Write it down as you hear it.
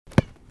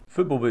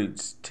Football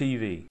Boots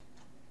TV.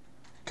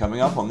 Coming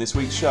up on this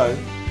week's show,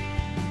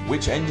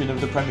 which engine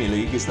of the Premier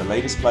League is the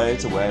latest player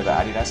to wear the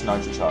Adidas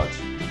Nitro Charge?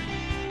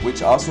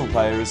 Which Arsenal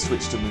player has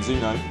switched to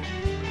Mizuno?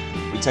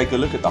 We take a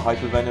look at the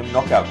Hypervenom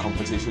knockout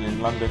competition in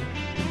London.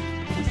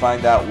 We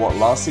find out what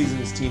last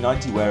season's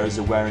T90 wearers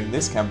are wearing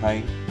this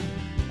campaign.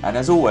 And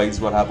as always,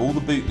 we'll have all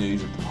the boot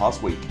news of the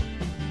past week.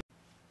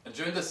 In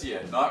June this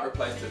year, Nike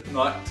replaced the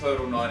Nike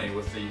Total 90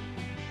 with the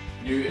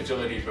new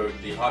agility boot,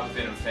 the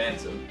Hypervenom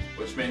Phantom,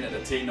 which meant that the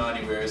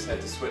T90 wearers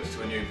had to switch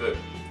to a new boot.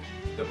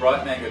 The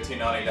bright mango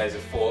T90 Laser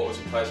IV was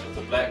replaced with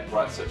the black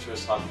bright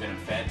citrus Hypervenom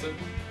Phantom.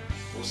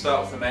 We'll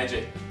start with the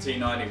major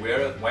T90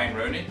 wearer, Wayne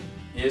Rooney.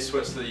 He has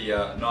switched to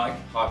the Nike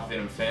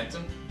Hypervenom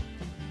Phantom.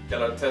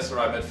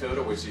 Galatasaray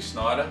midfielder Wesley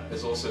Sneijder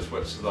has also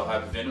switched to the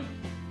Hypervenom.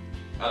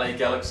 LA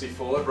Galaxy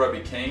forward Robbie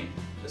Keane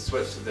has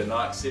switched to the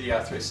Nike CDR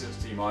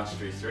 360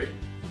 Maestro 3.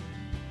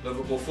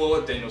 Liverpool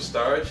forward Daniel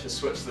Sturridge has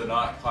switched to the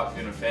Nike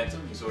Hypervenom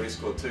Phantom. He's already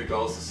scored 2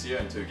 goals this year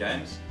in 2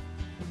 games.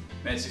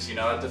 Manchester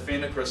United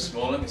defender Chris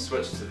Smalling has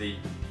switched to the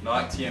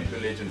Nike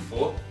TM Legend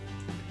 4.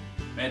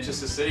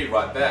 Manchester City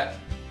right back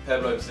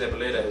Pablo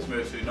Zabaleta has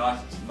moved to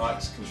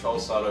Nike's control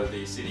silo,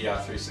 the CDR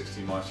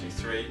 360 Maestro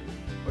 3,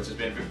 which has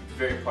been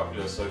very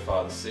popular so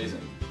far this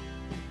season.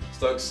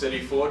 Stoke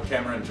City forward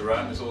Cameron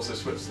Jerome has also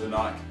switched to the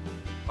Nike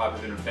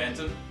Hypervenom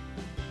Phantom.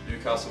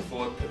 Newcastle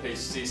forward Papiss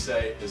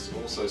Cisse has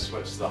also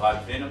switched to the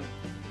Hypervenom.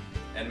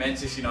 And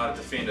Manchester United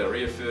defender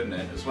Rio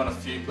Ferdinand is one of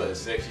the few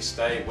players to actually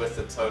stay with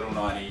the Total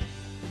 90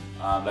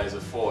 Laser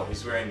IV.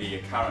 He's wearing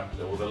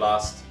the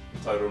last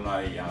Total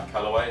 90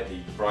 colourway, the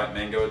bright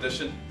mango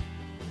edition.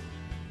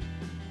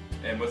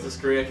 And with his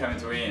career coming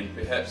to an end,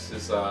 perhaps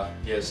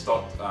he has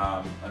stocked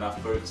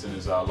enough boots in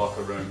his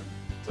locker room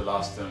to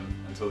last him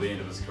until the end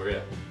of his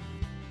career.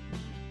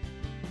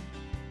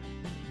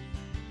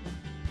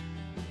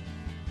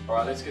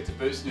 Alright, let's get to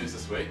boots news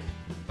this week.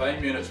 Bayern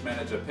Munich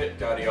manager Pep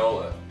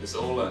Guardiola is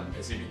all in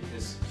as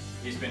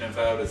he's been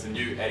unveiled as the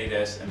new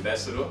Adidas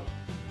ambassador.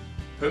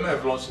 Puma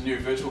have launched a new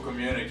virtual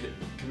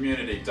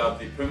community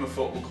dubbed the Puma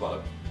Football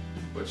Club,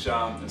 which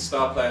and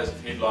star players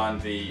have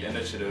headlined the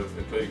initiative,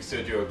 including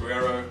Sergio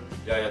Aguero,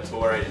 Yaya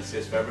Toure and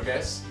Cesc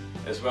Fabregas,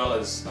 as well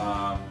as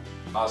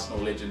Arsenal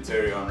legend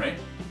Thierry Henry.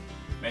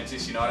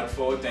 Manchester United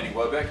forward Danny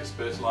Welbeck has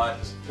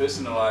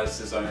personalised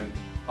his own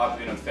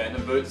Hypervenom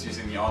Phantom boots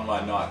using the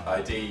online Nike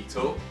ID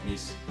tool, and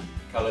he's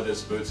coloured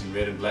his boots in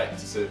red and black to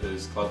suit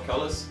his club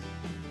colours.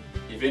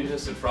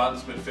 Juventus and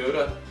France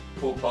midfielder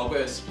Paul Pogba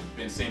has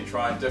been seen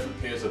trying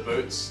different pairs of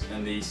boots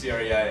in the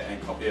Serie A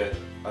and Coppa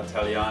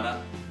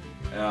Italiana.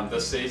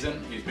 This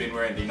season he's been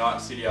wearing the Nike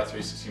CDR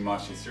 360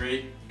 Maestro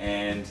 3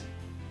 and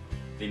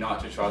the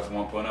Nitro Charge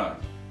 1.0.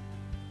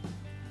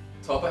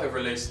 Topper have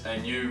released a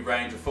new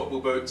range of football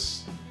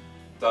boots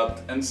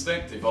dubbed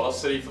Instinct, the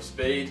Velocity for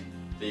speed,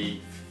 the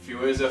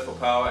Fuerza for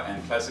power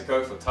and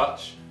Classico for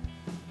touch.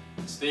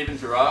 Steven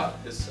Gerrard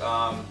has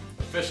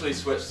officially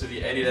switched to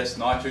the Adidas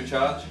Nitro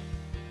Charge,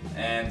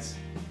 and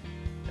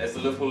as the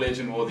Liverpool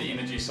legend wore the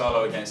energy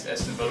silo against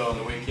Aston Villa on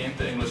the weekend,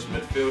 the English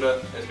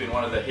midfielder has been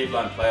one of the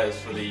headline players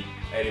for the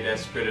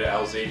Adidas Predator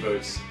LZ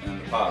boots in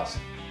the past.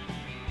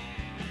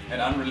 An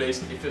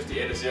unreleased E50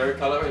 Eta Zero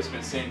colour has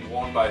been seen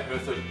worn by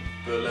Hertha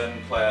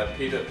Berlin player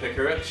Peter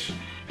Pickeric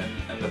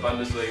in the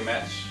Bundesliga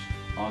match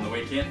on the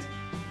weekend.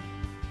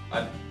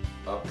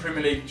 A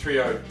Premier League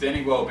trio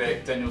Danny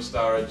Welbeck, Daniel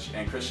Sturridge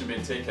and Christian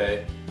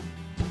Benteke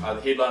are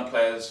the headline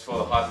players for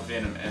the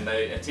Hypervenom, and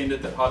they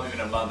attended the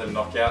Hypervenom London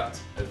knockout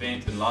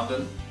event in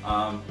London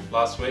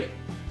last week.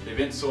 The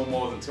event saw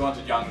more than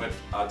 200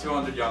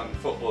 young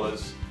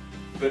footballers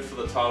bid for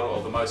the title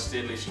of the most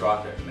deadly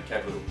striker in the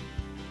capital.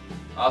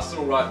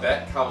 Arsenal right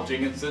back Carl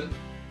Jenkinson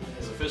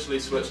has officially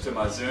switched to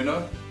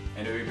Mizuno,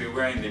 and he will be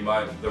wearing the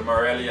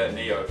Morelia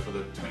Neo for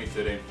the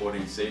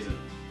 2013-14 season.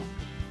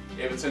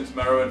 Everton's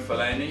Marouane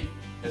Fellaini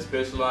has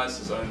personalised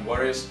his own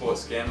Warrior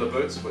Sports Gambler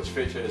boots, which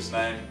feature his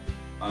name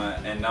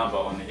and number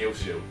on the heel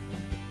shield.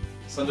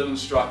 Sunderland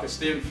striker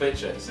Stephen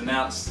Fletcher has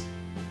announced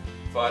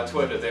via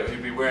Twitter that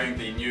he'll be wearing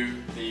the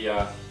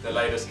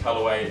latest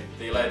colourway,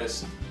 the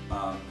latest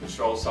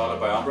control silo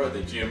by Umbro,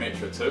 the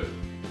Geometra 2.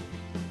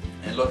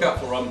 And look out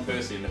for Robin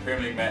Percy in the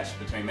Premier League match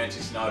between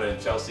Manchester United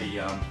and Chelsea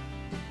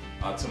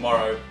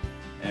tomorrow,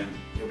 and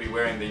he'll be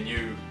wearing the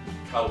new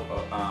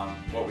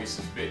what we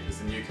suspect is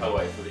the new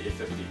colourway for the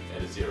E50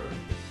 Eta Zero.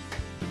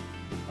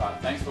 Alright,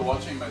 thanks for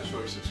watching. Make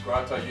sure you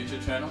subscribe to our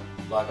YouTube channel,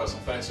 like us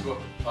on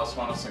Facebook,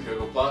 +1 us on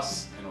Google+,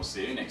 and we'll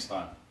see you next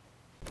time.